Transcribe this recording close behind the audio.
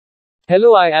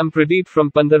Hello, I am Pradip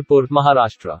from Pandharpur,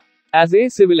 Maharashtra. As a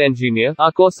civil engineer,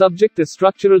 our core subject is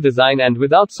structural design, and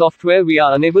without software we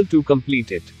are unable to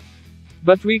complete it.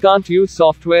 But we can't use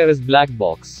software as black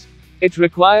box. It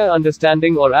requires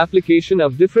understanding or application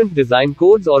of different design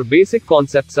codes or basic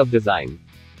concepts of design.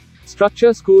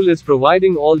 Structure School is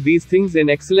providing all these things in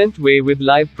excellent way with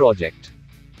live project.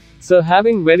 Sir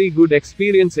having very good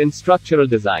experience in structural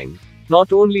design.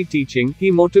 Not only teaching,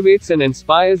 he motivates and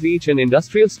inspires each an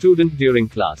industrial student during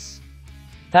class.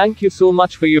 Thank you so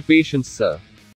much for your patience, sir.